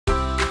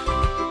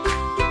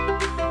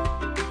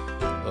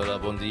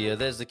dia.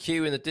 There's the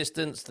queue in the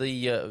distance,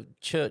 the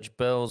church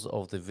bells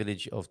of the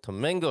village of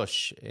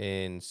Tomengos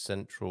in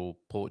central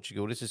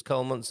Portugal. This is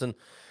Carl Munson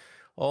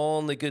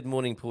on the Good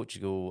Morning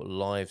Portugal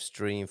live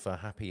stream for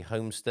happy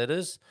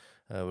homesteaders.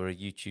 We're a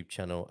YouTube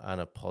channel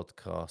and a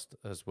podcast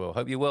as well.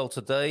 Hope you're well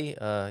today.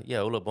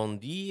 Hola, bom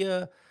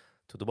dia.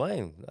 Tudo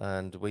bem?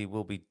 And we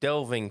will be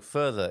delving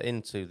further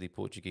into the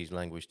Portuguese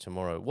language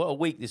tomorrow. What a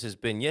week this has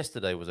been.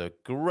 Yesterday was a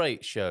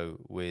great show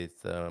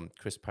with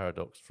Chris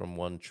Paradox from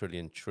 1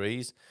 Trillion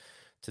Trees.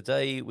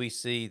 Today we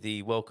see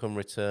the welcome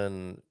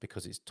return,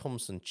 because it's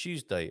Thomson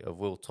Tuesday, of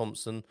Will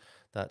Thomson,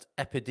 that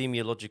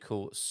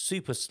epidemiological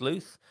super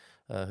sleuth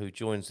who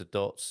joins the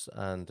dots.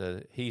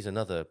 And he's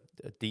another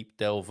deep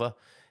delver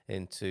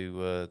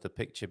into the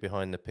picture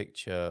behind the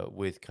picture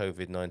with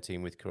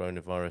COVID-19, with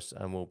coronavirus,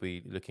 and we'll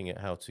be looking at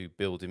how to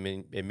build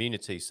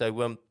immunity.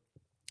 So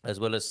as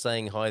well as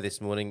saying hi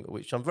this morning,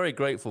 which I'm very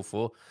grateful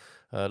for.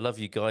 Love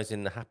you guys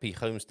in the Happy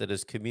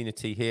Homesteaders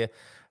community here.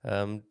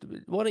 Why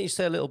don't you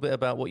say a little bit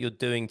about what you're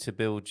doing to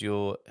build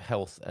your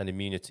health and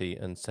immunity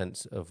and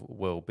sense of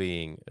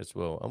well-being as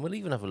well? And we'll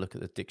even have a look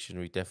at the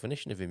dictionary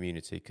definition of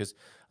immunity, because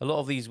a lot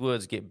of these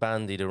words get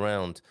bandied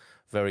around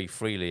very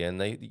freely,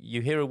 and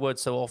you hear a word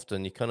so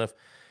often, you kind of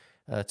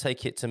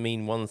take it to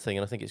mean one thing,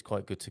 and I think it's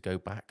quite good to go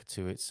back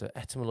to its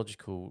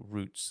etymological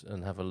roots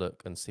and have a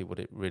look and see what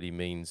it really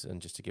means,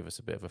 and just to give us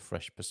a bit of a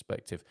fresh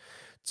perspective.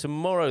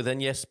 Tomorrow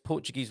then, yes,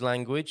 Portuguese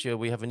language.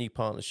 We have a new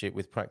partnership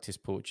with Practice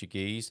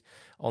Portuguese.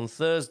 On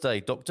Thursday,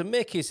 Dr.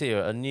 Mick is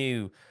here, a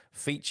new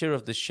feature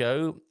of the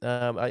show.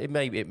 It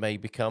may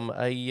become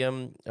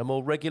a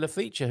more regular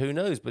feature, who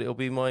knows, but it'll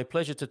be my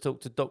pleasure to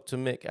talk to Dr.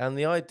 Mick. And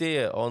the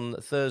idea on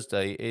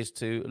Thursday is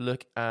to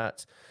look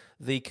at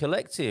the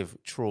collective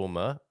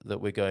trauma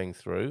that we're going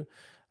through.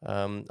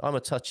 I'm a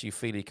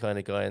touchy-feely kind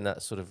of guy in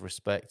that sort of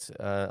respect.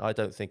 I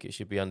don't think it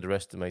should be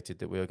underestimated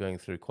that we are going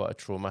through quite a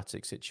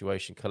traumatic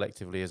situation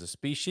collectively as a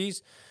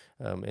species,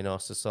 in our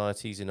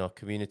societies, in our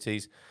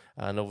communities,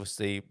 and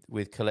obviously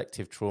with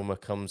collective trauma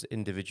comes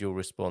individual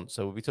response.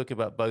 So we'll be talking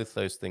about both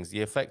those things,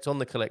 the effect on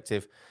the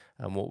collective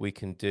and what we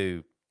can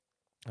do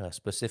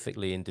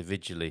specifically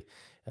individually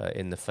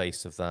in the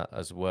face of that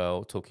as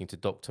well. Talking to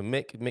Dr.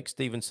 Mick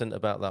Stevenson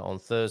about that on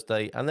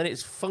Thursday. And then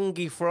it's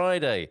Fungi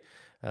Friday.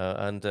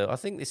 And I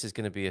think this is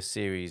going to be a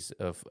series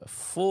of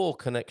 4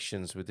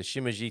 connections with the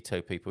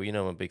Shimajito people. You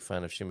know, I'm a big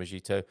fan of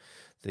Shimajito,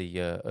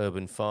 the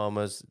urban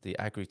farmers, the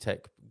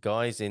agri-tech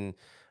guys in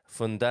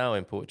Fundão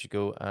in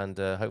Portugal, and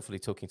hopefully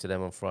talking to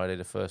them on Friday,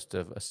 the first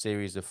of a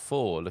series of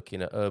 4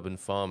 looking at urban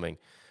farming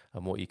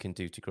and what you can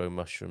do to grow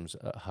mushrooms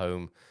at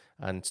home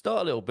and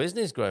start a little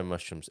business growing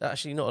mushrooms.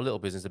 Actually, not a little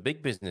business, a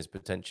big business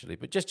potentially,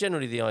 but just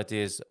generally the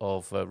ideas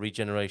of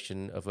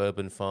regeneration, of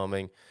urban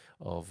farming,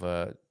 of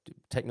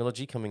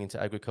technology coming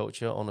into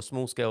agriculture on a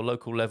small scale,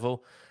 local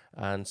level,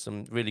 and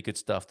some really good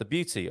stuff. The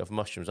beauty of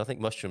mushrooms. I think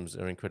mushrooms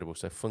are incredible.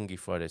 So Fungi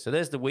Friday. So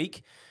there's the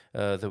week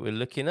that we're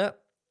looking at.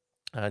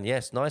 And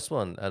yes, nice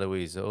one,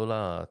 Eloise.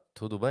 Hola,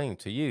 tudo bem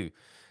to you.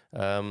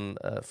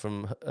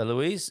 From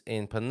Eloise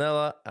in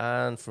Panela,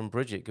 and from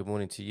Bridget, good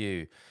morning to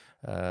you.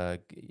 I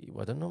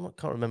don't know,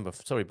 I can't remember.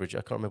 Sorry, Bridget,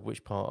 I can't remember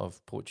which part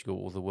of Portugal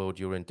or the world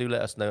you're in. Do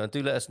let us know, and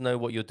do let us know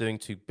what you're doing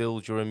to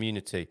build your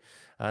immunity,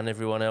 and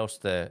everyone else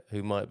there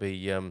who might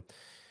be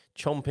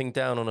chomping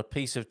down on a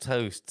piece of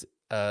toast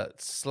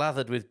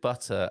slathered with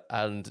butter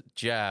and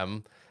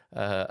jam.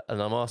 And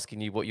I'm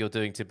asking you what you're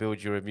doing to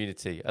build your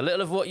immunity. A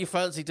little of what you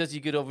fancy does you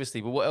good, obviously,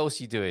 but what else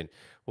are you doing?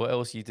 What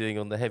else are you doing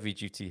on the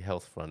heavy-duty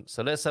health front?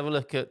 So let's have a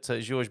look at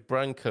Jorge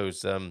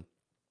Branco's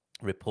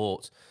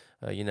report.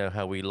 You know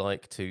how we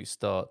like to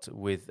start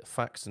with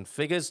facts and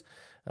figures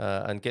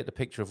and get the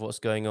picture of what's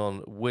going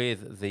on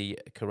with the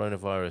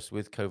coronavirus,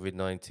 with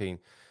COVID-19.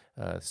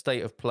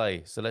 State of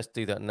play. So let's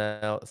do that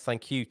now.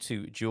 Thank you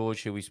to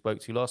George, who we spoke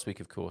to last week,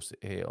 of course,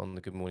 here on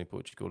the Good Morning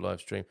Portugal live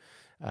stream.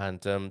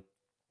 And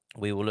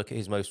we will look at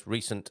his most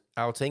recent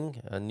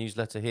outing, a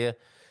newsletter here,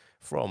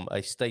 from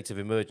a state of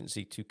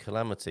emergency to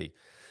calamity.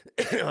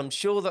 I'm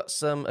sure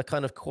that's a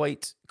kind of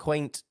quaint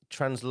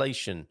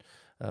translation.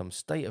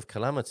 State of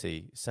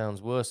calamity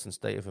sounds worse than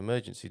state of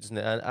emergency, doesn't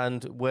it?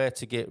 And where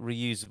to get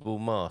reusable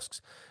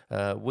masks.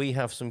 We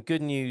have some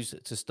good news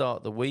to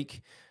start the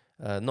week.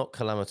 Not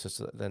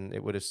calamitous than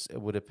it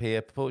would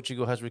appear.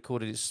 Portugal has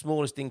recorded its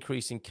smallest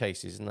increase in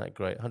cases. Isn't that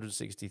great?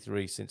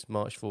 163 since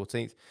March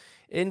 14th.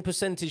 In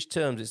percentage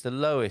terms, it's the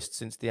lowest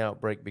since the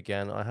outbreak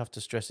began. I have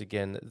to stress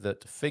again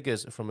that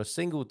figures from a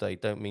single day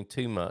don't mean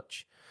too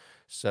much.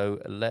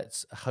 So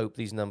let's hope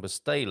these numbers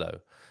stay low,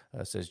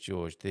 says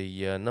George.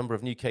 The number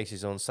of new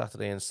cases on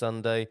Saturday and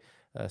Sunday,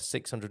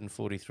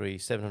 643,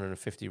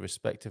 750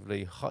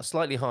 respectively,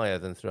 slightly higher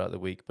than throughout the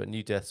week, but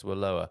new deaths were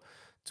lower.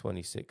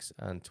 26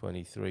 and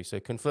 23. So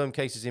confirmed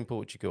cases in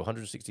Portugal,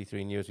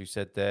 163 new, as we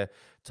said there,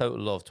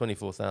 total of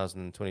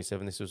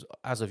 24,027. This was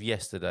as of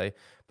yesterday.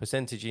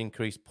 Percentage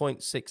increase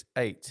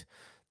 0.68.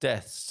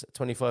 Deaths,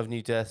 25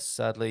 new deaths,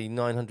 sadly,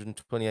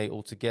 928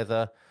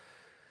 altogether.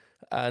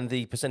 And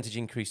the percentage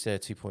increase there,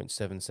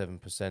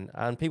 2.77%.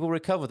 And people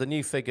recovered. The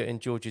new figure in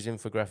George's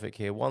infographic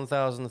here,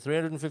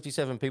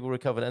 1,357 people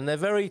recovered. And they're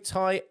very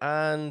tight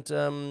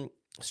and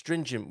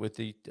stringent with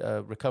the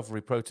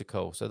recovery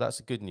protocol. So that's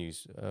good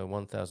news,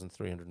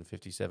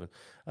 1,357.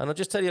 And I'll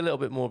just tell you a little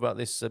bit more about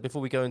this before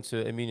we go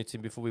into immunity,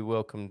 before we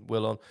welcome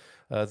Will on.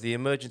 The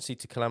emergency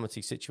to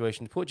calamity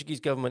situation. The Portuguese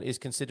government is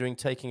considering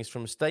taking us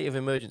from a state of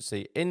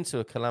emergency into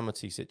a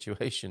calamity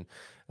situation,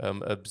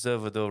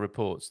 Observador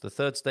reports. The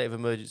third state of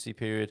emergency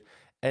period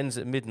ends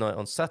at midnight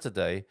on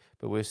Saturday,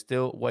 but we're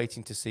still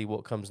waiting to see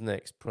what comes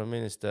next. Prime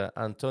Minister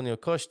Antonio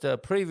Costa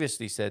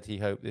previously said he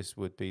hoped this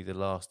would be the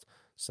last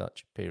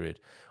such period.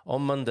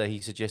 On Monday, he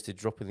suggested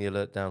dropping the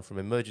alert down from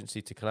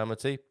emergency to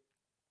calamity.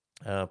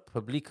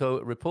 Publico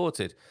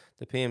reported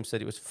the PM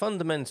said it was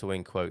fundamental,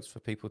 in quotes, for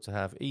people to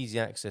have easy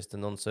access to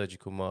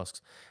non-surgical masks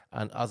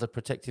and other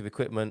protective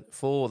equipment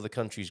for the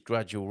country's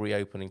gradual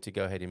reopening to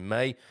go ahead in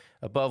May.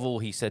 Above all,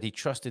 he said he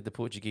trusted the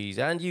Portuguese,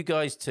 and you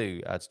guys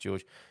too, adds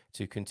George,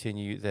 to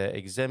continue their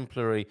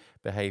exemplary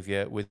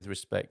behaviour with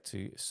respect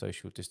to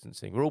social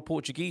distancing. We're all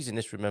Portuguese in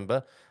this,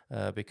 remember,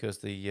 because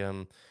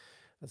the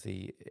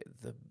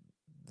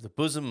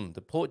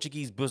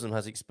Portuguese bosom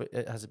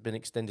has been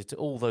extended to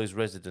all those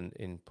resident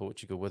in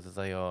Portugal, whether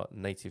they are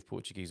native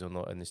Portuguese or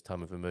not, in this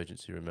time of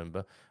emergency,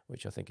 remember,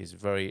 which I think is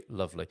very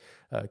lovely.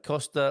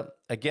 Costa,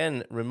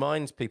 again,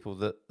 reminds people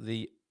that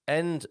the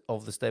end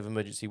of the state of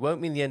emergency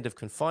won't mean the end of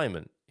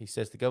confinement. He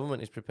says the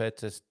government is prepared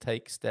to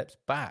take steps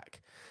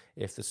back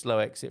if the slow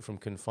exit from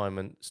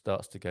confinement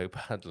starts to go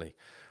badly.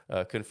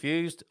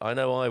 Confused? I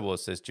know I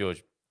was, says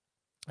George.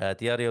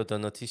 Diario de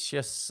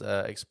Noticias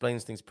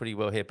explains things pretty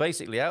well here.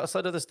 Basically,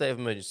 outside of the state of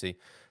emergency,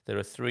 there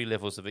are three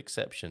levels of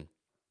exception.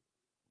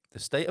 The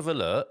state of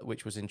alert,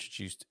 which was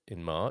introduced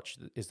in March,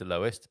 is the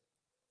lowest.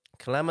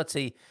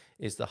 Calamity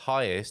is the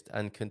highest,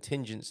 and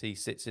contingency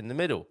sits in the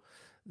middle.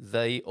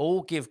 They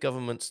all give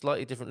government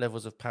slightly different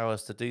levels of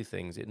powers to do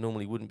things it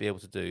normally wouldn't be able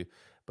to do,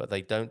 but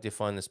they don't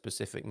define the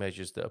specific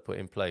measures that are put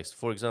in place.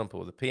 For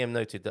example, the PM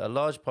noted that a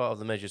large part of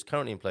the measures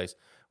currently in place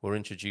were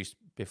introduced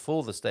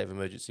before the state of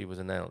emergency was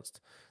announced.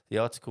 The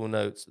article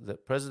notes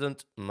that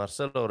President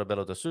Marcelo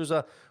Rebelo de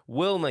Sousa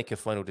will make a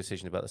final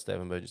decision about the state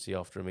of emergency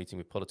after a meeting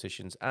with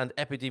politicians and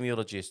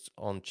epidemiologists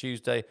on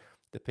Tuesday.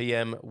 The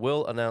PM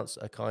will announce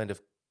a kind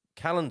of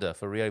calendar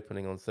for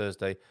reopening on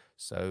Thursday,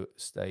 so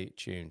stay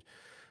tuned.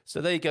 So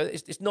there you go.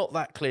 It's not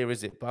that clear,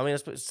 is it? But I mean,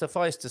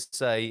 suffice to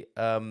say,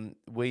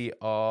 we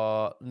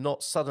are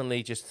not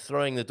suddenly just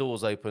throwing the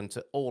doors open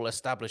to all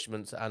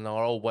establishments and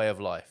our old way of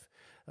life.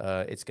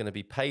 It's going to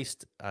be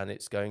paced and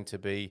it's going to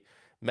be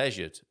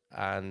measured,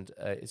 and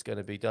it's going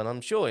to be done, I'm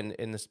sure,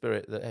 in the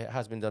spirit that it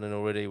has been done in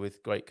already,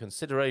 with great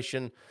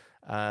consideration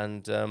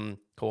and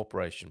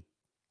cooperation.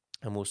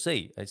 And we'll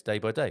see. It's day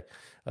by day.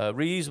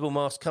 Reusable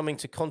masks coming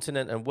to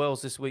Continent and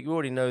Wales this week. We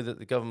already know that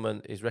the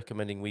government is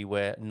recommending we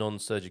wear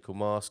non-surgical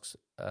masks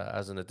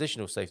as an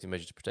additional safety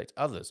measure to protect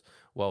others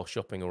while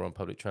shopping or on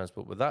public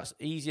transport. But that's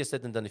easier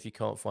said than done if you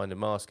can't find a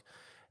mask.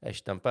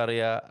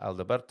 Estamparia,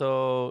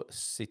 Alberto,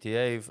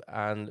 CTAV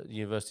and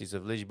universities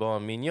of Lisbon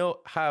and Minho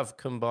have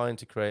combined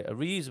to create a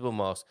reusable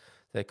mask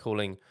they're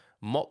calling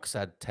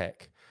Moxad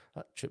Tech.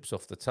 That trips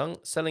off the tongue.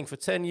 Selling for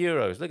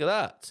 €10. Look at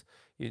that.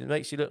 It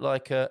makes you look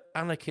like an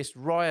anarchist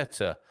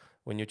rioter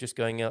when you're just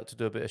going out to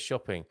do a bit of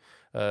shopping.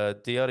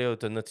 Diario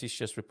de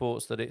Noticias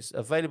reports that it's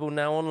available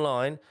now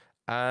online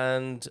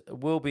and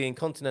will be in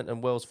Continent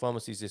and Wales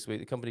pharmacies this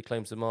week. The company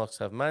claims the masks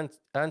have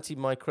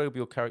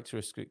antimicrobial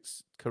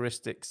characteristics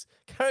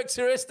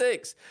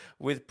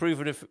with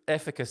proven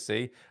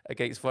efficacy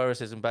against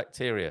viruses and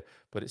bacteria,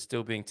 but it's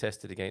still being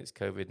tested against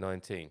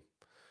Covid-19.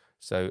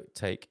 So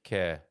take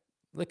care.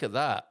 Look at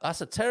that. That's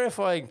a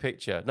terrifying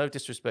picture. No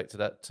disrespect to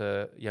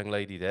that young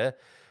lady there,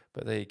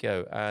 but there you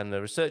go. And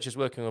the researchers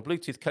working on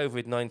Bluetooth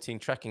COVID-19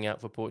 tracking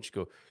app for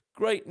Portugal.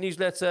 Great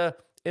newsletter,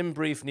 in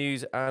brief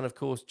news, and of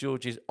course,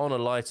 George is on a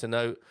lighter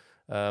note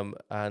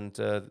and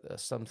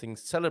something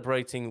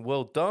celebrating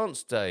World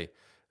Dance Day,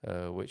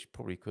 which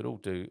probably could all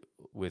do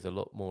with a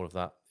lot more of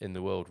that in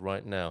the world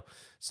right now.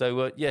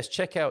 So yes,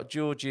 check out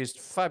George's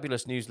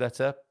fabulous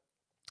newsletter,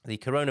 The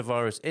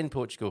Coronavirus in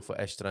Portugal for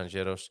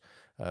Estrangeiros,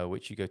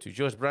 which you go to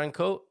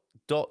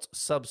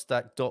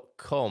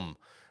georgebranco.substack.com,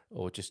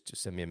 or just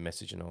send me a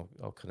message and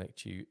I'll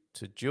connect you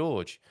to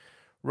George.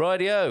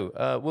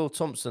 Rightio, Will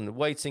Thomson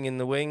waiting in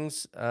the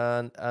wings.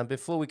 And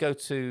before we go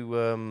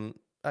to,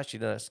 actually,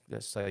 no,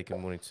 let's say good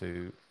morning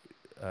to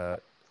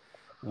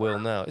Will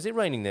now. Is it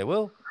raining there,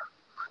 Will?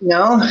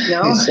 No.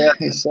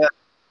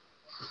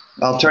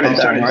 I'll turn it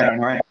down, all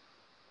right?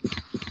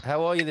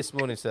 How are you this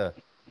morning, sir?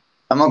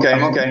 I'm okay.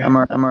 I'm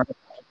all right.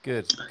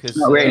 Good. It's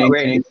not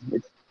raining.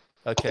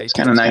 Okay. It's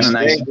kind of nice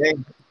day.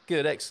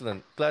 Good,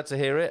 excellent. Glad to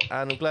hear it,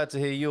 and I'm glad to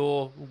hear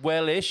you're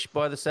well-ish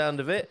by the sound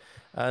of it,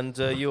 and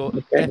your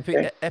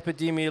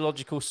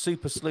epidemiological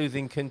super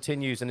sleuthing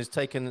continues and has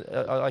taken,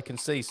 I can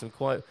see, some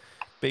quite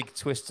big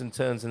twists and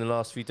turns in the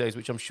last few days,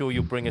 which I'm sure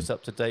you'll bring us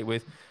up to date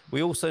with.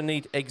 We also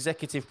need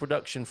executive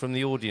production from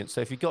the audience.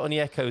 So if you've got any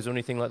echoes or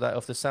anything like that,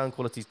 if the sound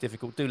quality is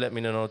difficult, do let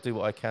me know and I'll do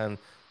what I can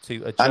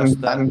to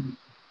adjust that.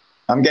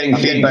 I'm getting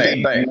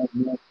feedback.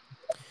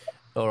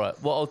 All right.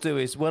 What I'll do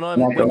is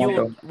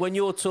when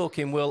you're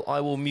talking, Will,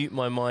 I will mute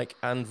my mic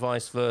and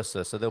vice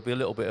versa. So there'll be a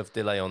little bit of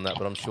delay on that,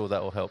 but I'm sure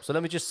that will help. So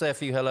let me just say a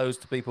few hellos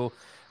to people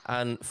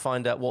and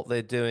find out what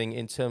they're doing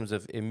in terms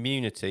of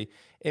immunity.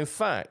 In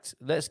fact,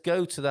 let's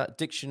go to that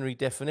dictionary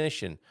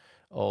definition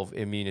of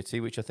immunity,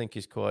 which I think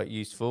is quite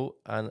useful.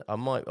 And I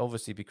might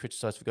obviously be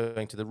criticized for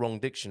going to the wrong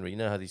dictionary. You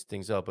know how these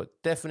things are.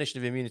 But definition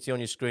of immunity on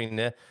your screen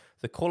there: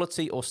 the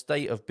quality or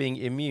state of being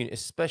immune,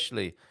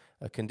 especially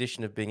a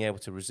condition of being able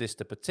to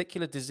resist a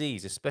particular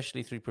disease,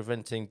 especially through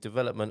preventing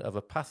development of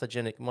a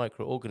pathogenic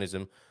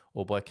microorganism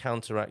or by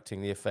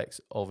counteracting the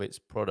effects of its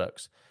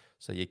products.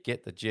 So you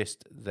get the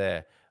gist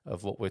there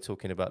of what we're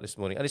talking about this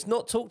morning. And it's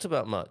not talked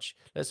about much.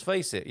 Let's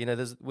face it,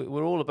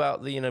 we're all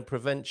about the,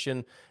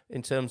 prevention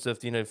in terms of,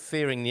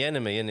 fearing the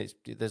enemy. And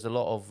there's a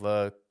lot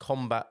of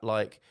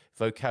combat-like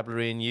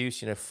vocabulary in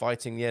use,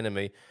 fighting the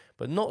enemy,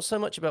 but not so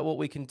much about what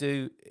we can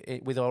do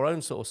with our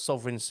own sort of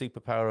sovereign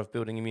superpower of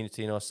building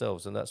immunity in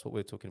ourselves. And that's what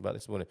we're talking about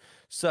this morning.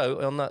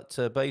 So on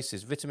that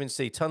basis, vitamin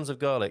C, tons of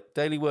garlic,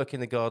 daily work in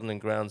the garden and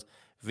grounds,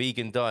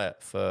 vegan diet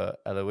for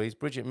Eloise.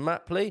 Bridget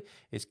Mapley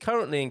is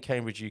currently in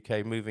Cambridge,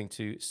 UK, moving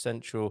to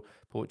central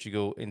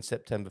Portugal in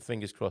September.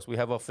 Fingers crossed. We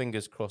have our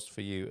fingers crossed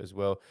for you as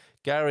well.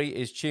 Gary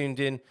is tuned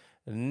in.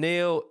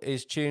 Neil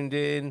is tuned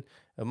in.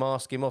 A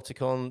mask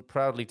emoticon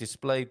proudly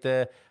displayed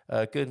there.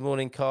 Good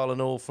morning, Carl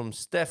and all from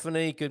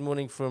Stephanie. Good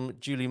morning from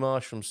Julie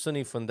Marsh from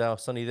Sunny Fundao.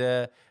 Sunny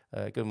there.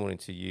 Good morning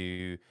to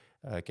you,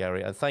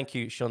 Gary. And thank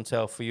you,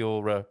 Chantel, for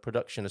your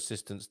production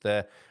assistance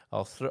there.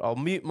 I'll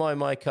mute my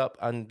mic up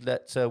and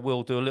let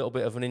Will do a little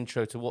bit of an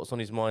intro to what's on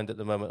his mind at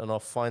the moment, and I'll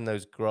find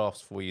those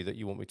graphs for you that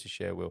you want me to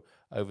share, Will.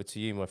 Over to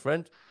you, my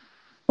friend.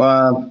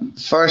 Well,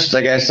 first,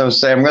 I guess I would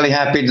say I'm really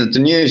happy that the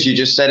news you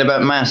just said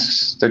about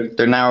masks,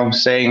 they're now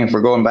saying if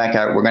we're going back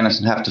out, we're going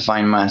to have to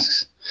find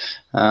masks.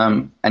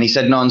 And he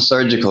said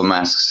non-surgical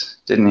masks,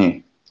 didn't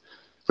he?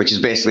 Which is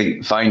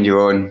basically find your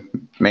own,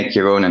 make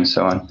your own, and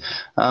so on.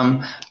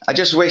 I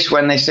just wish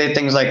when they say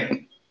things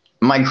like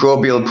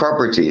microbial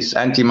properties,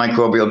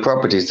 antimicrobial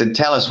properties, they'd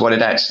tell us what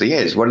it actually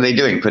is. What are they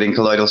doing? Putting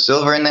colloidal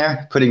silver in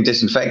there? Putting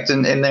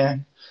disinfectant in there?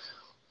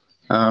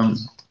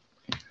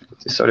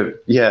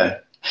 Yeah.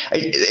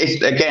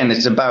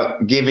 It's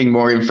about giving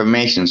more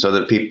information so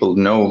that people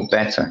know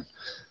better.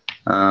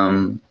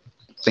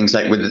 Things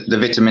like with the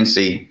vitamin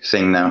C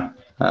thing now.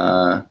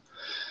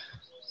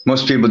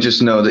 Most people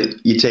just know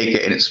that you take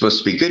it and it's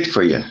supposed to be good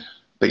for you,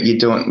 but you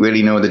don't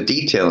really know the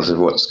details of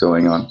what's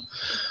going on.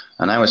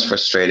 And I was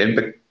frustrated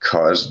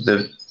because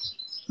the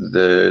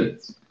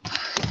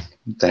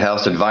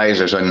health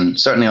advisors and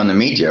certainly on the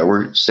media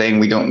were saying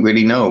we don't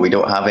really know, we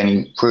don't have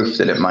any proof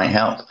that it might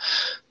help.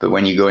 But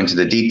when you go into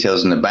the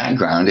details in the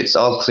background, it's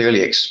all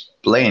clearly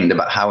explained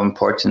about how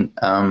important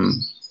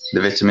the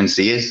vitamin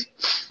C is.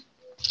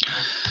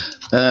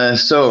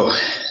 So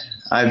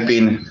I've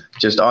been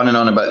just on and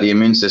on about the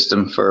immune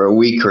system for a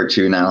week or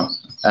two now,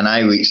 and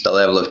I reached a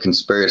level of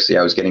conspiracy.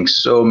 I was getting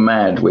so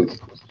mad with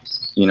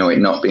it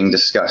not being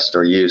discussed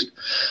or used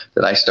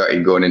that I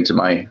started going into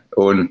my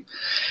own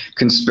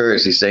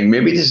conspiracy, saying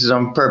maybe this is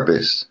on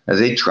purpose. Are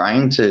they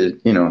trying to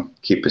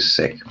keep us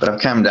sick? But I've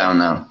calmed down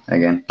now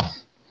again.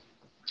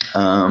 So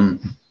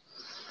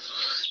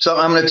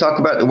I'm going to talk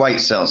about the white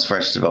cells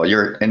first of all,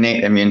 your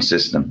innate immune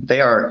system.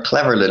 They are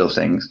clever little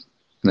things.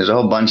 There's a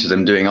whole bunch of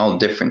them doing all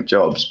different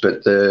jobs,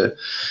 but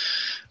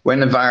when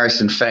the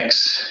virus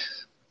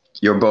infects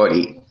your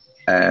body,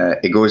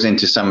 it goes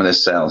into some of the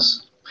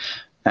cells.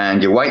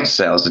 And your white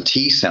cells, the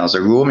T cells,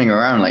 are roaming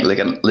around like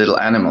little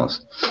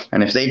animals.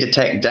 And if they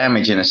detect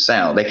damage in a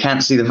cell, they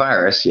can't see the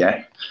virus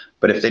yet,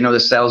 but if they know the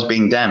cell's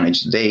being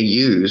damaged, they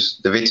use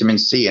the vitamin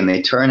C and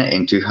they turn it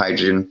into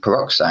hydrogen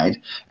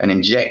peroxide and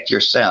inject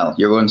your cell,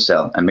 your own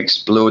cell, and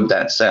explode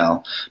that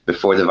cell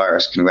before the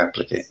virus can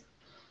replicate.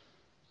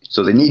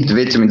 So they need the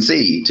vitamin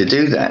C to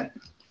do that.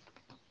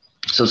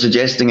 So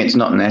suggesting it's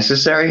not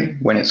necessary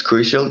when it's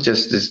crucial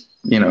just is,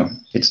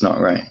 it's not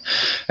right.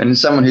 And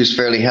someone who's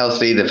fairly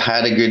healthy, they've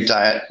had a good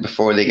diet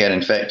before they get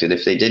infected.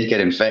 If they did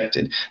get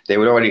infected, they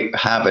would already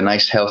have a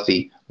nice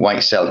healthy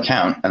white cell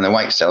count, and the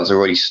white cells are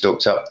already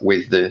stoked up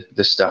with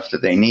the stuff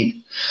that they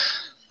need.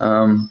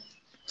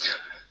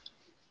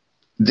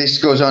 This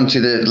goes on to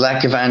the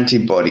lack of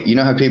antibody. You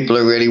know how people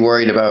are really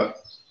worried about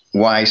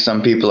why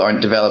some people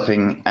aren't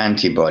developing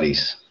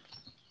antibodies?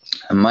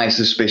 And my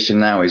suspicion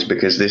now is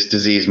because this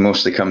disease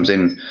mostly comes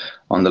in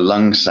on the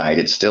lung side.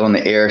 It's still on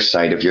the air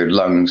side of your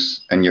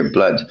lungs and your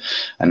blood.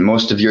 And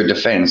most of your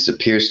defense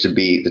appears to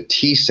be the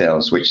T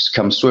cells, which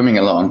come swimming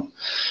along,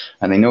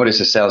 and they notice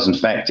a cell's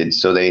infected,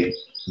 so they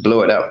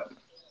blow it up,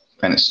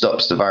 and it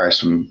stops the virus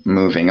from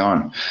moving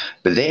on.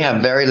 But they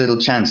have very little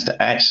chance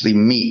to actually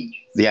meet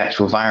the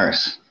actual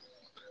virus.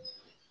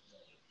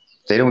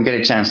 They don't get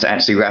a chance to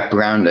actually wrap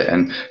around it.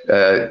 And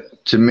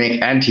to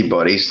make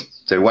antibodies,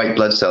 the white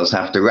blood cells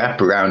have to wrap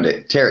around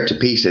it, tear it to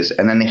pieces,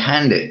 and then they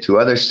hand it to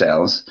other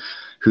cells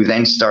who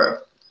then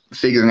start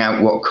figuring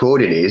out what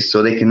code it is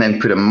so they can then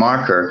put a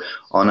marker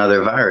on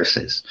other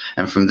viruses.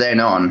 And from then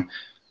on,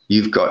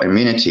 you've got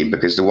immunity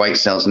because the white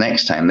cells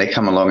next time they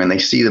come along and they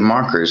see the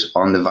markers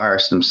on the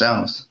virus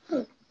themselves.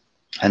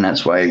 And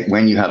that's why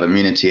when you have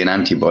immunity and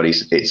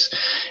antibodies, it's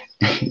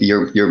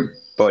your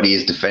body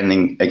is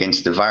defending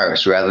against the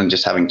virus rather than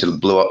just having to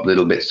blow up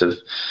little bits of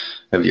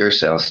your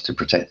cells to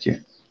protect you.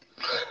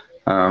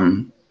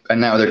 And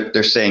now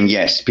they're saying,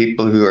 yes,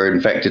 people who are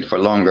infected for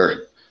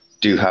longer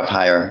do have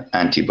higher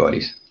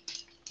antibodies.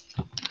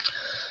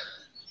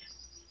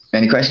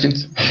 Any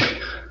questions?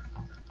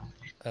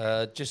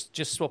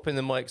 Just swapping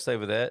the mics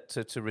over there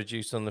to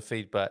reduce on the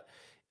feedback.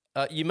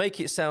 You make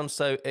it sound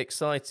so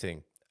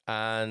exciting,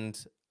 and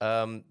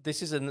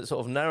this is a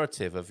sort of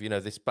narrative of, you know,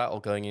 this battle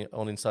going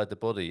on inside the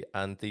body,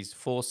 and these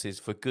forces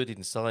for good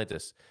inside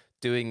us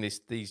doing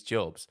these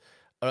jobs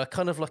are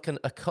kind of like an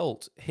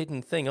occult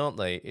hidden thing, aren't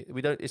they?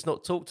 It's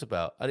not talked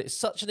about, and it's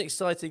such an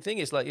exciting thing.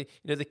 It's like, you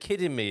know, the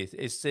kid in me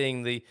is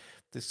seeing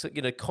this,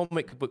 you know,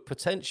 comic book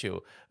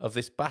potential of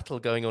this battle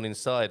going on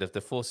inside of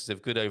the forces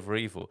of good over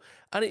evil.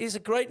 And it is a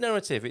great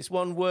narrative. It's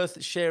one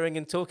worth sharing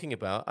and talking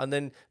about, and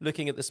then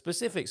looking at the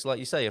specifics, like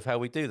you say, of how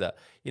we do that.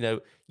 You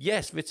know,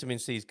 yes, vitamin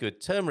C is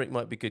good. Turmeric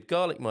might be good.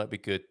 Garlic might be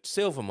good.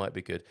 Silver might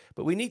be good.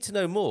 But we need to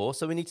know more,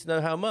 so we need to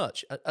know how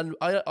much. And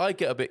I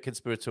get a bit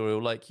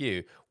conspiratorial like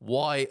you.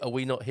 Why are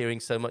we not hearing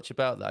so much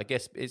about that? I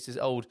guess it's this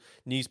old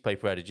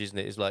newspaper adage, isn't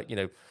it? It's like, you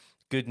know,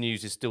 good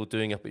news is still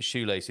doing up its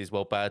shoelaces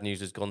while bad news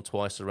has gone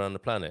twice around the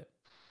planet.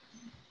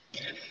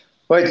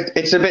 Well,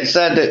 it's a bit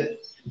sad that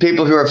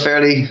people who are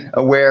fairly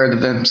aware of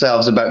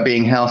themselves about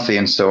being healthy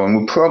and so on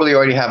will probably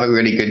already have a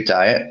really good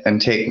diet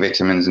and take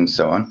vitamins and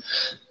so on.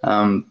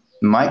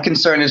 My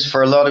concern is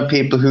for a lot of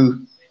people who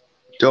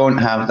don't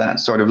have that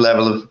sort of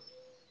level of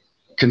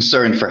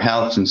concern for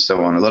health and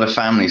so on. A lot of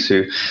families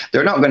who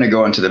they're not going to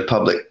go onto the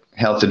public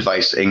Health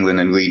Advice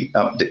England and read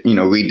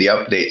the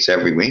updates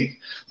every week.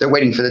 They're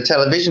waiting for the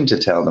television to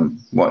tell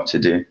them what to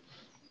do.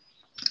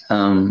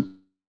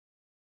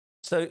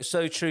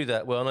 So true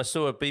that. Well, and I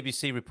saw a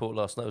BBC report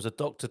last night. It was a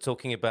doctor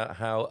talking about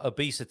how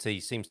obesity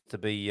seems to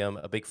be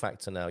a big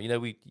factor now. You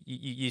know,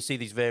 you see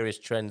these various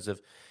trends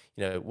of,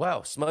 you know,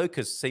 wow,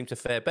 smokers seem to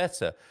fare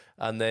better,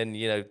 and then,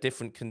 you know,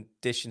 different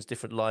conditions,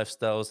 different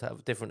lifestyles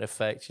have different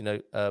effects. You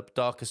know,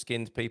 darker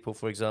skinned people,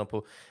 for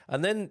example,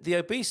 and then the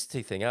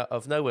obesity thing out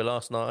of nowhere.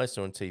 Last night I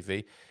saw on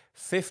TV,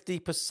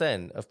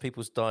 50% of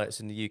people's diets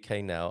in the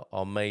UK now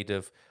are made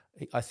of,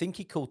 I think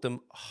he called them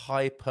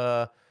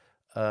hyper.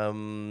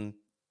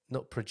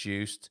 Not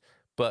produced,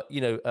 but,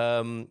 you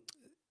know,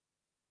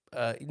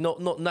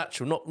 not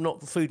natural,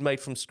 not food made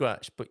from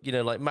scratch, but, you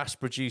know, like mass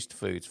produced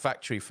foods,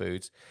 factory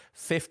foods.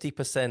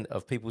 50%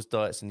 of people's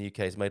diets in the UK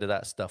is made of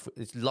that stuff.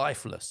 It's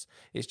lifeless.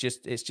 It's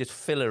just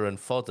filler and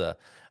fodder.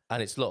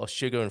 And it's a lot of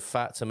sugar and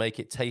fat to make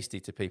it tasty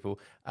to people.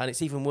 And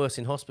it's even worse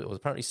in hospitals.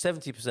 Apparently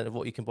 70% of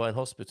what you can buy in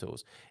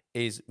hospitals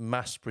is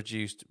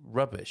mass-produced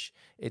rubbish.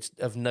 It's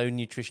of no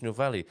nutritional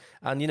value.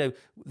 And, you know,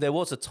 there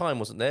was a time,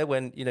 wasn't there,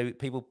 when, you know,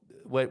 people,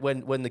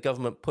 when the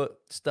government put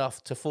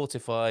stuff to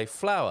fortify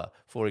flour,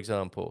 for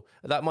example,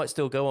 that might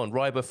still go on,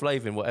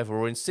 riboflavin, whatever,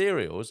 or in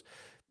cereals,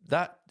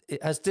 that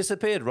it has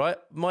disappeared, right?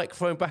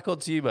 Microphone back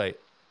onto you, mate.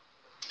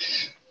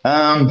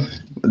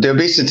 The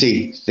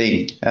obesity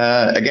thing,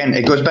 again,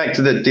 it goes back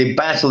to the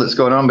battle that's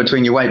going on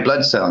between your white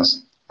blood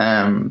cells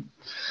and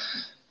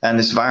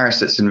this virus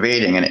that's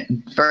invading. And it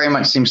very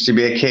much seems to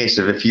be a case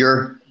of if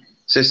your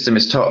system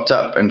is topped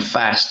up and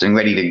fast and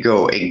ready to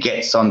go, it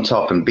gets on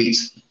top and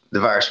beats the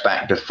virus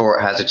back before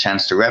it has a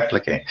chance to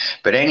replicate.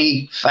 But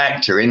any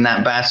factor in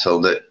that battle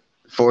that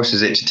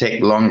forces it to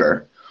take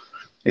longer,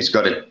 it's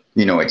got to,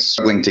 you know, it's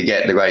struggling to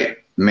get the right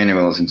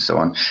minerals and so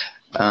on.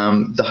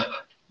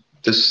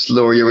 The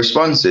slower your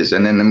response is,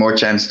 and then the more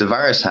chance the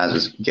virus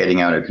has of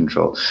getting out of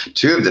control.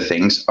 Two of the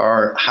things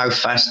are how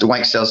fast the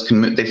white cells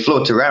can move. They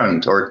float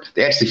around, or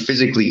they actually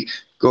physically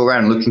go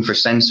around looking for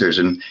sensors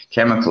and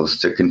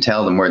chemicals that can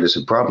tell them where there's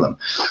a problem.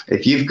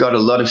 If you've got a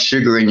lot of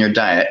sugar in your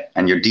diet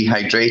and you're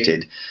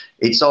dehydrated,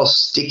 it's all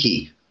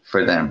sticky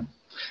for them.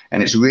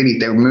 And it's really,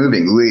 they're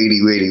moving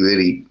really, really,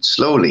 really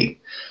slowly.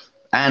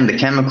 And the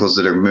chemicals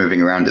that are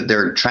moving around that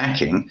they're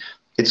tracking,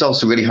 it's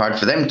also really hard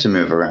for them to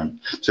move around.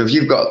 So if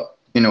you've got,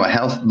 you know,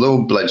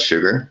 low blood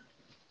sugar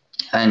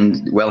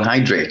and well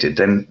hydrated,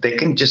 then they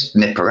can just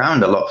nip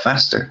around a lot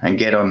faster and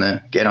get on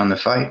the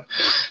fight.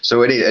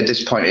 So at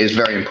this point, it is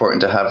very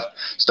important to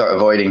start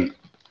avoiding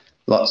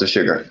lots of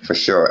sugar for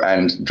sure,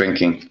 and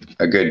drinking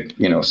a good,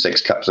 you know,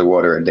 6 cups of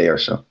water a day or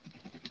so.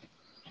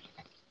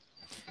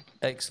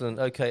 Excellent.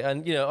 Okay,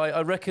 and you know,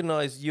 I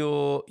recognise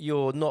you're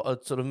not a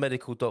sort of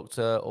medical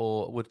doctor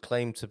or would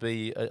claim to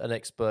be an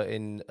expert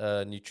in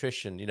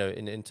nutrition. You know,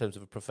 in terms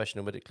of a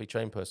professional medically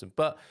trained person.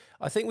 But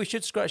I think we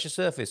should scratch the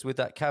surface with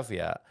that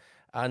caveat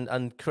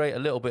and create a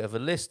little bit of a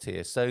list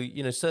here. So,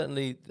 you know,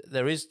 certainly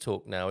there is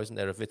talk now, isn't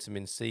there, of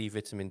vitamin C,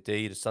 vitamin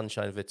D, the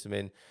sunshine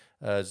vitamin,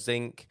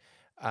 zinc.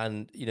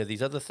 and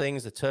these other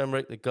things, the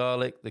turmeric, the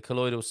garlic, the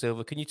colloidal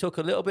silver. Can you talk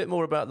a little bit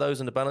more about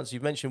those and the balance?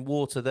 You've mentioned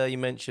water there. You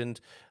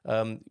mentioned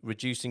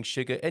reducing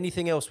sugar.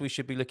 Anything else we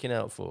should be looking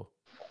out for?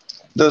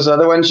 Those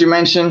other ones you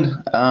mentioned,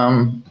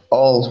 I've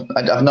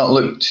not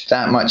looked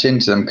that much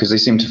into them because they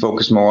seem to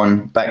focus more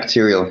on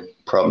bacterial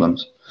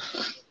problems.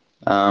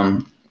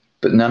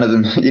 But none of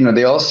them,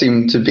 they all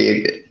seem to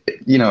be,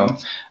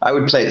 I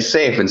would play it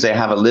safe and say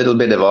have a little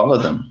bit of all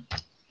of them,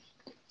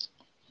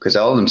 because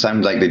all of them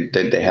sound like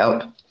they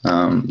help.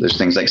 There's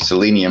things like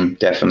selenium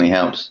definitely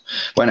helps.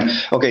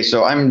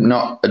 So I'm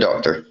not a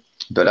doctor,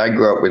 but I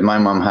grew up with my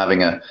mom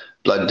having a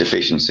blood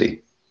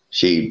deficiency.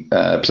 She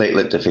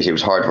platelet deficiency. It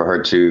was hard for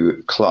her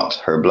to clot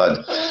her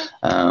blood,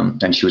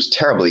 and she was a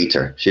terrible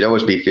eater. She'd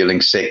always be feeling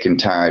sick and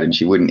tired, and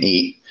she wouldn't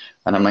eat.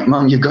 And I'm like,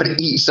 Mom, you've got to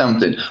eat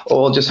something.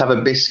 Oh, I'll just have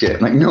a biscuit.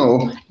 I'm like,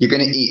 no, you're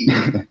going to eat.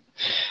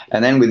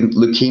 And then with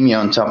leukemia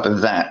on top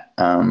of that,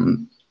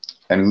 and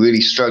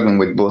really struggling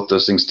with both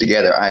those things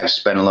together, I've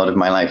spent a lot of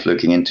my life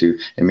looking into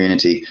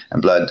immunity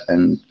and blood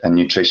and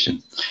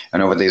nutrition.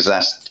 And over these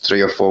last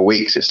 3 or 4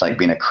 weeks, it's like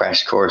been a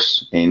crash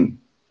course in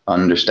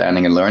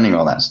understanding and learning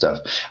all that stuff,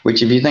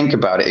 which, if you think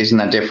about it, isn't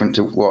that different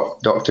to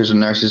what doctors and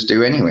nurses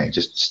do anyway,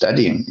 just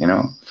studying,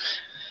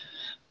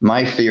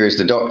 My fear is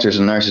the doctors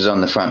and nurses on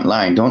the front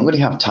line don't really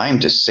have time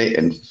to sit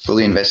and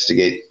fully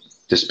investigate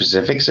the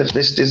specifics of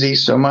this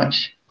disease so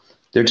much.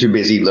 They're too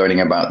busy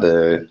learning about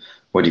the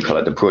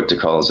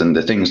protocols and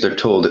the things they're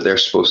told that they're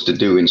supposed to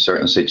do in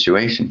certain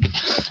situations.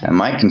 And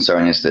my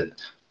concern is that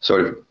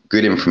sort of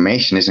good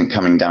information isn't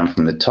coming down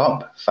from the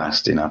top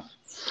fast enough.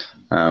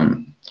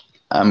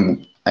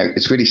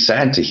 It's really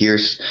sad to hear.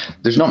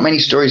 There's not many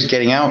stories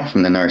getting out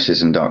from the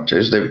nurses and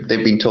doctors. They've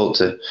been told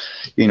to,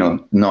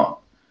 not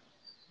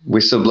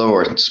whistleblow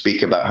or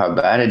speak about how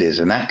bad it is,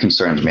 and that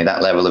concerns me.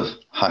 That level of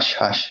hush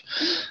hush.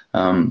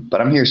 But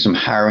I'm hearing some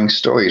harrowing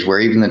stories where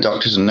even the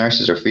doctors and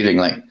nurses are feeling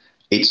like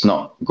it's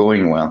not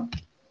going well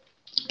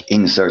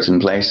in certain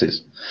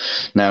places.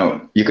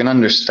 Now, you can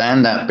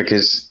understand that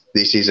because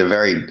this is a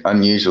very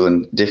unusual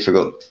and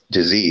difficult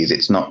disease.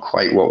 It's not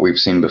quite what we've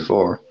seen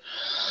before.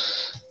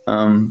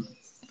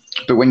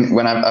 But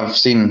when I've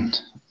seen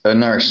a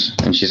nurse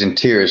and she's in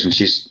tears and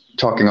she's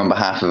talking on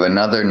behalf of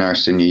another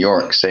nurse in New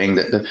York, saying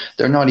that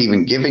they're not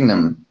even giving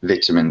them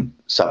vitamin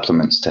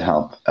supplements to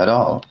help at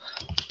all.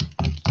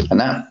 And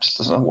that,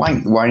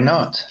 why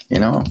not?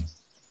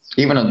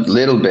 Even a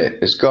little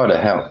bit has got to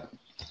help.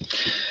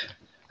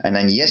 And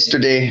then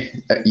yesterday,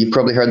 you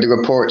probably heard the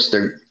reports.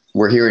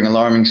 We're hearing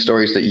alarming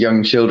stories that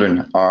young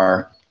children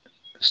are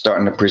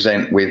starting to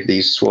present with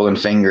these swollen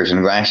fingers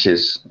and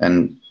rashes.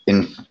 And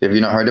have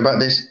you not heard about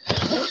this?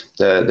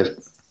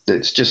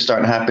 It's just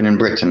starting to happen in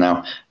Britain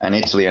now, and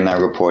Italy are now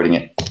reporting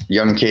it.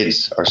 Young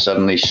kids are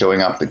suddenly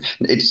showing up.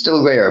 It's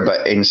still rare,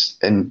 but in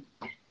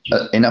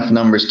enough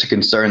numbers to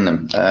concern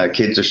them.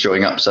 Kids are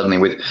showing up suddenly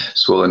with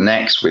swollen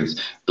necks, with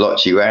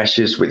blotchy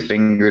rashes, with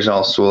fingers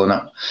all swollen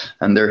up,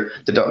 and the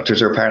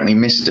doctors are apparently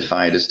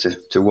mystified as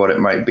to what it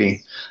might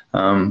be.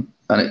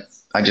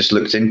 I just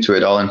looked into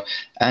it all, and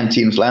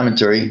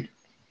anti-inflammatory.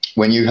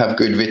 When you have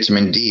good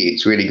vitamin D,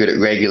 it's really good at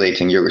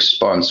regulating your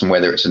response, and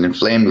whether it's an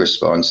inflamed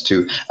response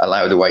to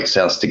allow the white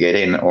cells to get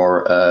in,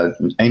 or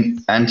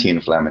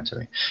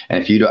anti-inflammatory.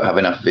 And if you don't have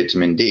enough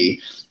vitamin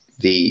D,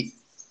 the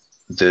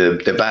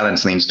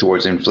balance leans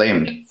towards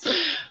inflamed.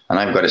 And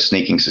I've got a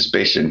sneaking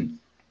suspicion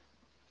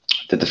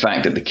that the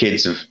fact that the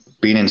kids have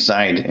been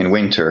inside in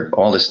winter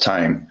all this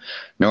time,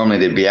 normally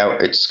they'd be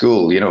out at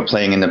school,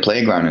 playing in the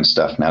playground and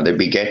stuff. Now they'd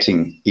be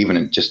getting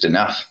even just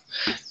enough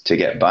to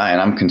get by.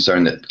 And I'm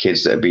concerned that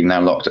kids that have been now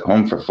locked at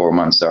home for 4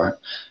 months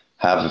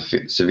have a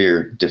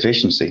severe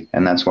deficiency,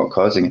 and that's what's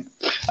causing it.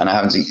 And I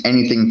haven't seen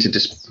anything to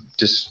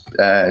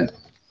disprove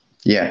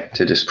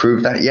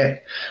that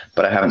yet,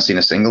 but I haven't seen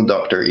a single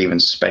doctor even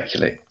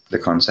speculate the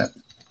concept.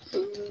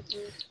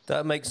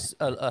 That makes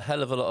a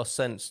hell of a lot of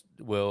sense,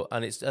 Will.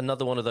 And it's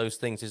another one of those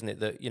things, isn't it,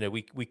 that,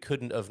 we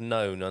couldn't have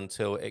known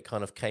until it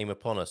kind of came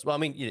upon us. Well, I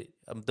mean,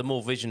 the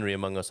more visionary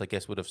among us, I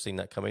guess, would have seen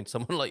that coming.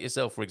 Someone like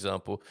yourself, for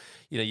example,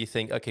 you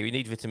think, okay, we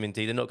need vitamin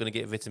D. They're not going to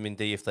get vitamin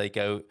D if they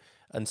go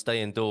and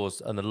stay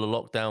indoors and are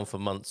locked down for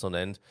months on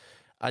end.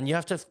 And you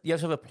have to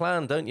have a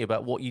plan, don't you,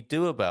 about what you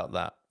do about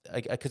that?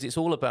 Because it's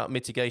all about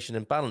mitigation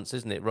and balance,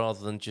 isn't it,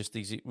 rather than just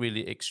these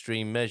really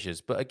extreme measures.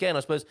 But again,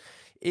 I suppose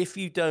if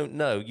you don't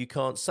know, you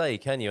can't say,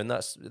 can you? And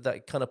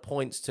that kind of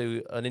points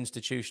to an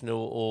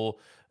institutional or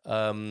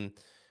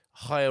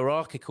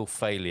hierarchical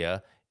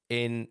failure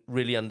in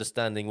really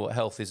understanding what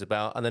health is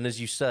about. And then, as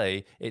you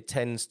say, it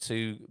tends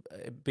to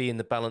be in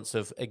the balance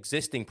of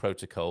existing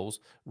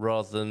protocols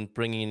rather than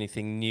bringing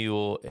anything new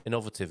or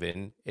innovative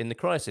in the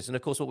crisis. And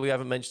of course, what we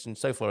haven't mentioned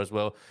so far as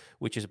well,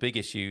 which is a big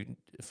issue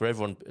for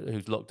everyone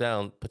who's locked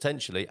down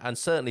potentially, and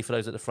certainly for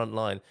those at the front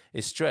line,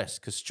 is stress,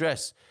 because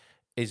stress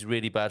is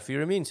really bad for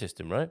your immune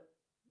system, right?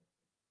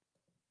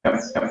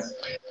 Yep.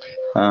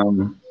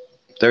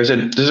 There's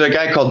a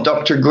guy called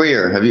Dr.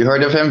 Greer. Have you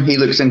heard of him? He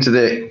looks into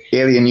the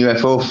alien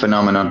UFO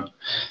phenomenon.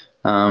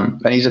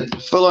 And he's a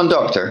full-on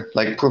doctor,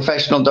 like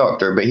professional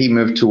doctor, but he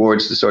moved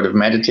towards the sort of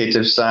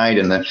meditative side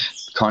and the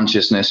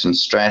consciousness and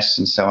stress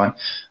and so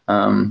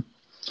on.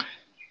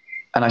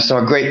 And I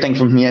saw a great thing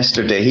from him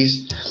yesterday.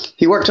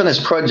 He worked on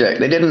this project.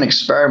 They did an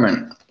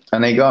experiment,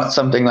 and they got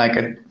something like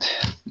it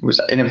was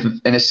in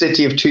a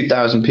city of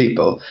 2,000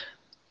 people.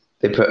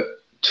 They put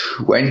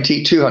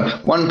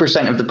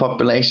 1% of the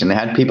population. They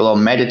had people all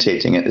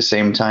meditating at the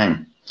same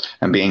time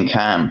and being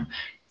calm.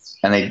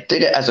 And they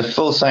did it as a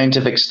full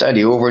scientific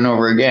study over and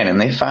over again.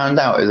 And they found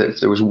out that if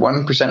there was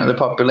 1% of the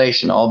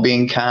population all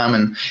being calm,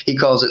 and he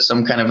calls it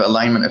some kind of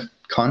alignment of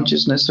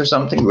consciousness or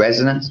something,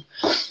 resonance,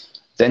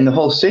 then the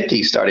whole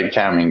city started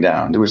calming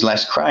down. There was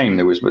less crime,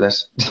 there was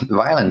less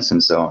violence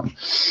and so on.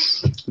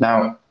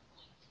 Now,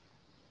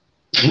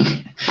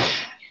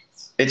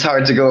 it's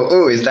hard to go,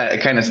 oh, is that a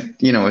kind of,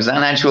 is that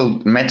an actual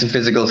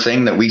metaphysical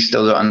thing that we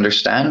still don't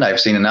understand?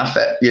 I've seen enough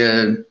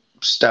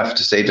stuff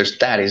to say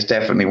that is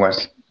definitely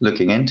worth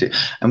looking into.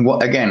 And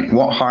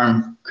what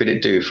harm could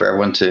it do for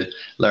everyone to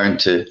learn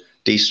to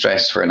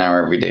de-stress for an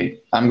hour every day?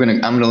 I'm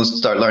gonna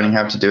start learning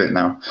how to do it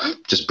now.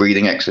 Just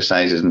breathing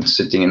exercises and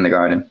sitting in the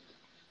garden.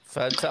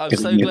 I'm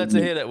so glad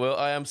to hear that, Will.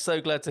 I am so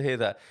glad to hear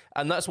that.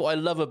 And that's what I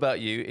love about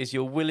you, is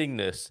your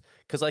willingness,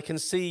 because I can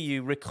see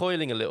you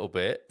recoiling a little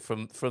bit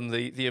from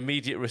the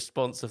immediate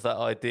response of that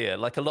idea,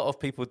 like a lot of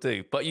people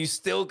do, but you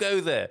still go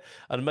there.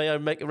 And may I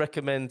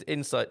recommend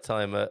Insight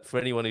Timer for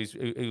anyone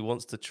who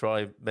wants to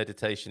try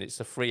meditation. It's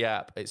a free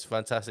app. It's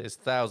fantastic. There's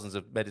thousands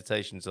of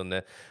meditations on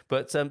there.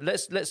 But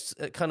let's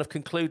kind of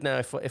conclude now,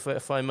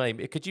 if I may.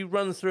 Could you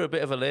run through a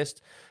bit of a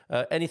list?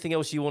 Anything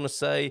else you want to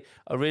say?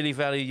 I really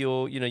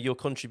value your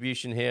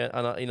contribution here,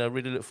 and I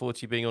really look forward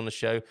to you being on the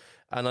show.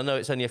 And I know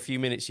it's only a few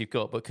minutes you've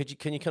got, but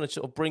can you kind of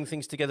sort of bring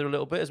things together a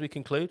little bit as we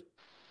conclude?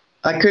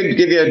 I could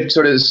give you a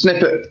sort of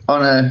snippet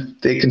on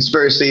the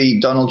conspiracy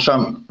Donald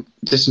Trump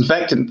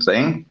disinfectant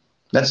thing.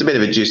 That's a bit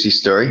of a juicy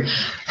story.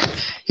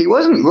 He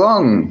wasn't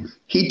wrong.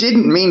 He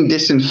didn't mean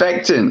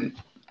disinfectant.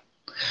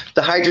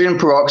 The hydrogen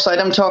peroxide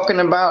I'm talking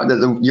about,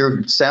 that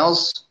your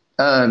cells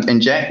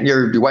inject,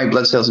 your white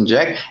blood cells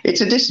inject,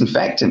 it's a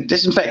disinfectant.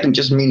 Disinfectant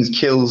just means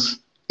kills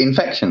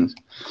infections.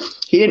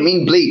 He didn't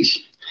mean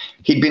bleach.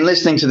 He'd been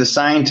listening to the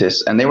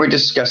scientists, and they were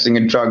discussing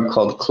a drug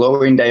called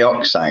chlorine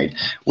dioxide,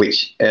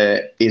 which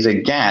is a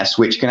gas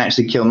which can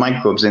actually kill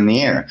microbes in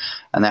the air.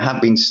 And there have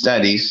been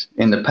studies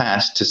in the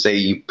past to say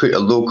you put a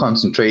low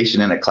concentration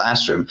in a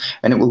classroom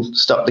and it will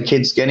stop the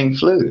kids getting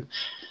flu.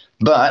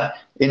 But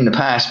in the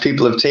past,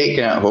 people have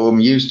taken it at home,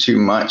 used too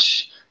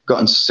much,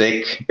 gotten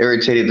sick,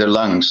 irritated their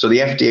lungs. So the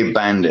FDA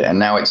banned it, and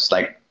now it's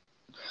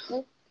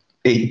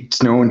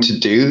known to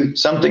do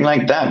something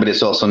like that, but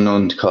it's also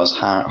known to cause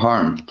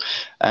harm.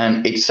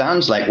 And it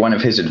sounds like one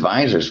of his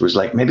advisors was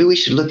like, maybe we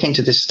should look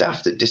into this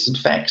stuff that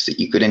disinfects, that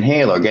you could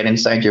inhale or get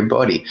inside your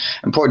body.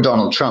 And poor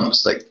Donald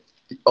Trump's like,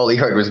 all he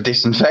heard was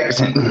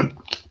disinfectant.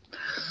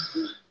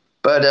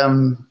 But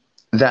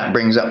that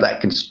brings up that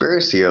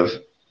conspiracy of,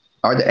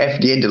 are the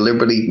FDA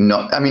deliberately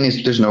not? I mean,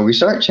 there's no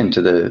research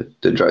into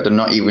the drug. They're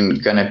not even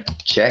going to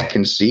check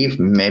and see if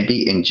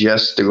maybe in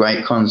just the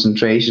right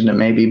concentration it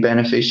may be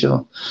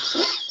beneficial.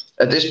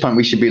 At this point,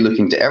 we should be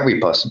looking to every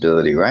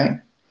possibility, right?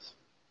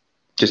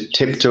 Just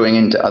tiptoeing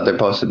into other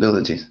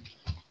possibilities.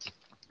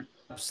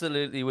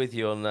 Absolutely with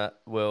you on that,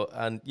 Will.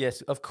 And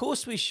yes, of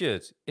course we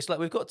should. It's like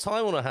we've got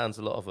time on our hands,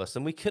 a lot of us,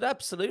 and we could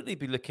absolutely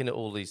be looking at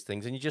all these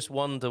things. And you just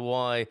wonder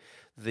why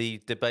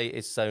the debate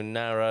is so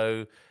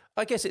narrow.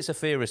 I guess it's a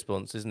fear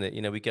response, isn't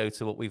it? We go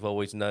to what we've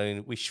always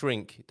known. We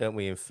shrink, don't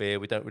we, in fear?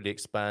 We don't really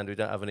expand. We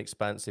don't have an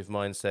expansive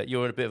mindset.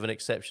 You're a bit of an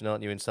exception,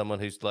 aren't you, in someone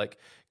who's like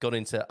gone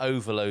into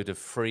overload of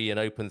free and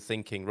open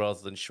thinking rather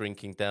than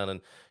shrinking down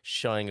and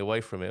shying away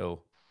from it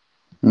all.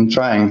 I'm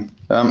trying.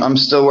 I'm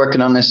still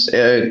working on this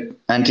the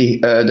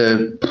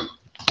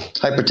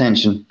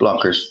hypertension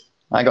blockers.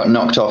 I got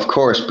knocked off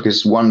course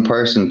because one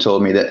person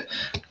told me that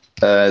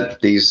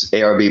these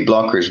ARB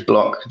blockers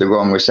block the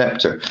wrong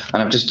receptor.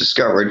 And I've just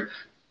discovered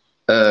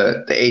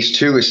the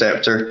ACE2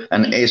 receptor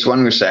and the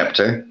ACE1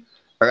 receptor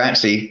are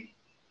actually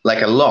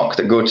like a lock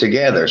that go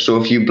together.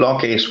 So if you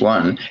block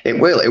ACE1, it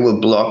will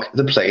block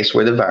the place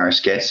where the virus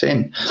gets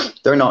in.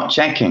 They're not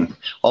checking.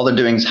 All they're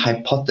doing is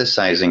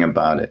hypothesizing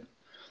about it.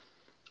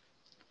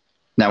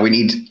 Now we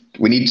need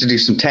to do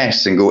some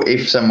tests and go,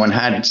 if someone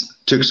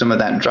took some of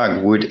that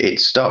drug, would it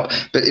stop?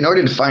 But in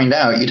order to find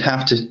out, you'd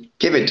have to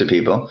give it to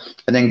people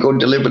and then go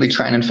deliberately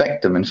try and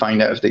infect them and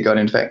find out if they got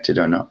infected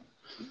or not.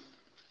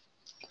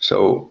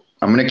 So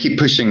I'm going to keep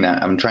pushing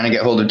that. I'm trying to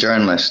get hold of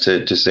journalists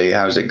to say,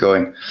 how's it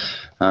going?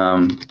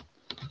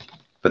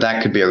 But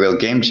that could be a real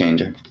game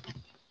changer.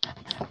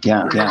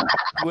 Yeah.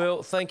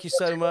 Will, thank you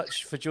so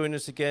much for joining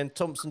us again.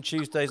 Thompson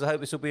Tuesdays. I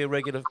hope this will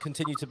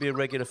continue to be a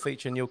regular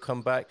feature, and you'll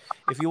come back.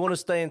 If you want to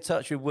stay in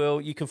touch with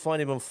Will, you can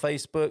find him on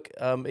Facebook.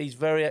 He's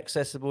very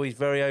accessible. He's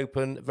very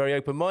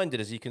open-minded,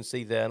 as you can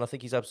see there. And I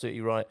think he's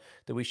absolutely right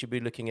that we should be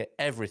looking at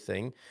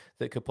everything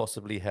that could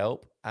possibly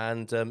help.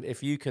 And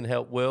if you can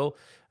help Will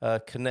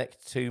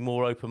connect to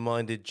more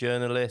open-minded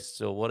journalists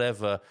or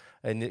whatever,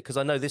 and because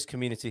I know this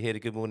community here, the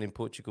Good Morning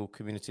Portugal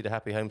community, the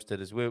Happy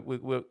Homesteaders,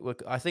 we're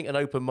I think an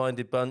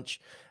open-minded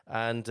bunch,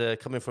 and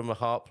coming from a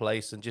heart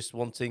place and just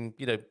wanting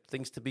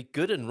things to be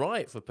good and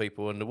right for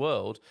people in the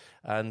world,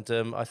 and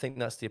I think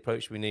that's the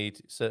approach we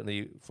need,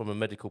 certainly from a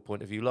medical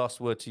point of view.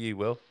 Last word to you,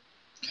 Will.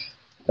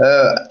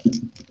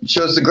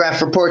 Show us the graph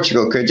for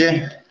Portugal, could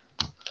you?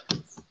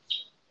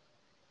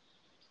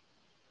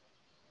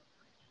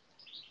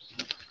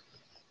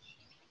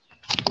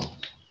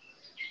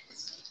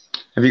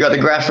 Have you got the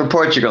graph for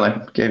Portugal?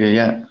 I gave you,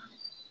 yeah.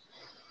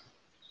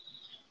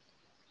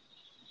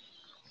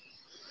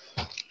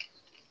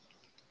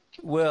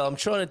 Well, I'm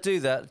trying to do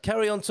that.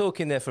 Carry on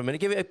talking there for a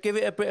minute. Give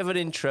it a bit of an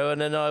intro,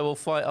 and then I'll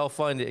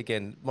find it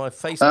again. My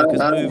Facebook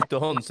has moved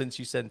on since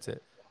you sent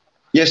it.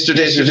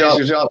 Yesterday's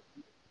result.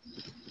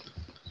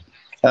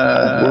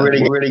 We're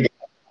really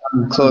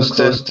close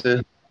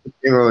to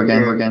zero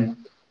again.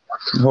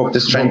 Hope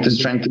this trend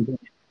continues.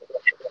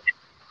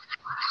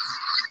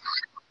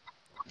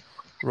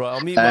 Right,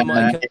 I'll mute my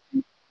mic.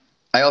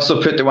 I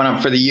also put the one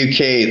up for the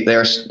UK.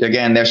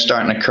 They're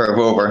starting to curve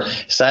over.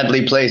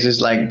 Sadly,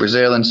 places like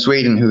Brazil and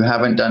Sweden, who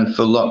haven't done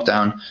full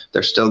lockdown,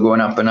 they're still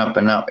going up and up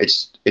and up.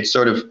 It's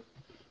sort of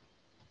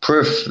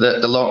proof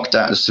that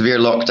the severe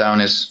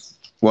lockdown is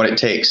what it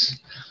takes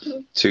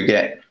to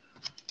get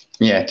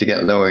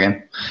low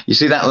again. You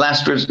see that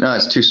last no,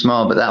 it's too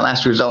small, but that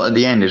last result at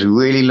the end is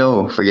really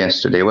low for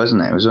yesterday,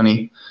 wasn't it? It was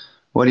only,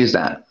 what is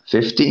that,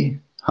 50,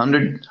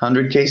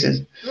 100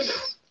 cases?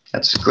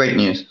 That's great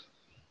news.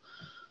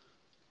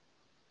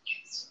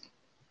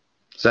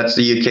 So that's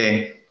the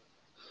UK.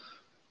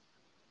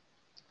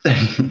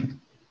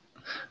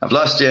 I've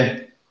lost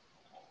you.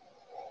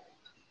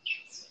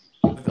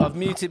 I've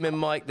muted my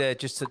mic there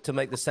just to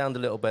make the sound a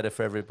little better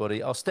for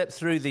everybody. I'll step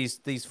through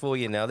these for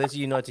you now. There's the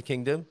United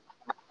Kingdom.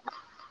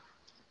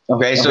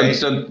 Okay,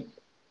 so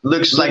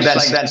looks like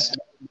that's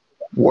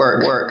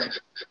work.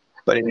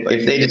 But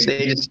if they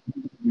just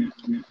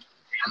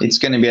it's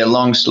going to be a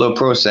long, slow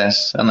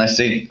process unless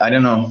they, I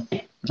don't know.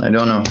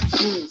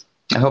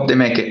 I hope they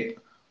make it.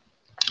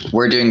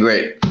 We're doing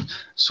great.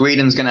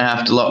 Sweden's going to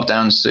have to lock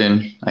down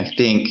soon, I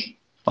think,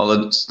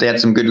 although they had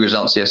some good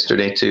results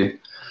yesterday too.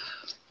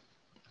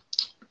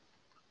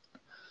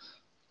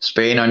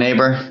 Spain, our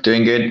neighbor,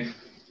 doing good.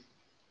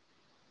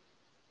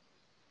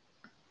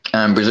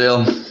 And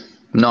Brazil,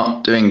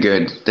 not doing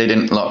good. They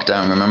didn't lock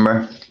down,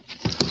 remember?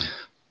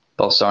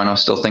 Bolsonaro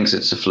still thinks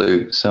it's a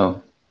flu,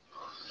 so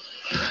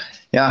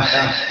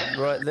yeah.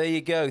 Right, there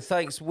you go.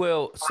 Thanks,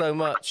 Will, so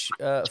much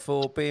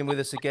for being with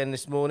us again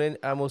this morning,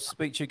 and we'll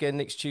speak to you again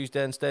next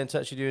Tuesday and stay in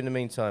touch with you in the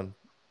meantime.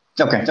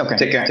 Okay.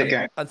 Take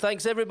care. And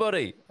thanks,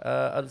 everybody.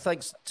 And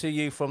thanks to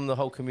you from the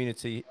whole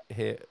community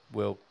here,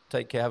 Will.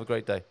 Take care. Have a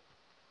great day.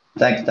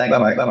 Thanks.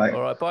 Bye-bye.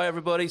 All right, bye,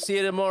 everybody. See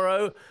you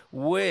tomorrow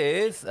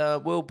with,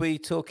 we'll be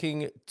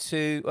talking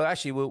to, well,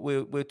 actually,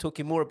 we're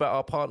talking more about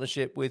our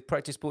partnership with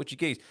Practice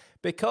Portuguese,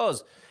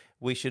 because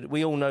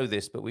we all know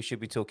this, but we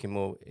should be talking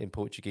more in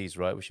Portuguese,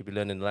 right? We should be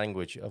learning the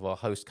language of our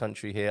host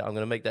country here. I'm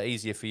going to make that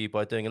easier for you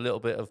by doing a little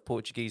bit of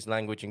Portuguese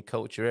language and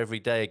culture every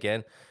day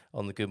again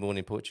on the Good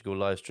Morning Portugal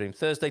live stream.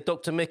 Thursday,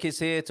 Dr. Mick is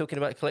here talking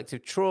about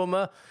collective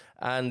trauma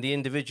and the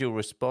individual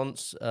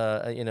response,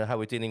 how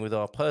we're dealing with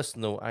our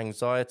personal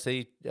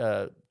anxiety,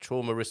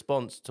 trauma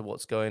response to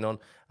what's going on.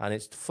 And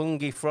it's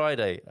Fungi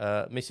Friday.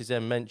 Mrs.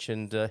 M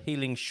mentioned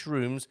healing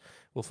shrooms.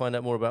 We'll find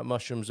out more about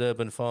mushrooms,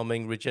 urban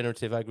farming,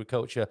 regenerative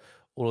agriculture,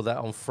 all of that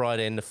on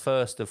Friday, in the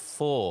first of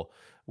 4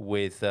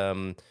 with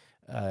the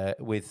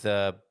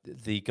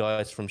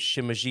guys from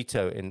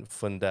Shimajito in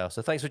Fundão.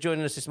 So thanks for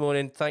joining us this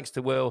morning. Thanks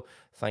to Will.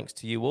 Thanks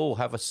to you all.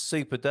 Have a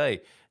super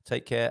day.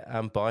 Take care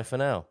and bye for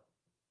now.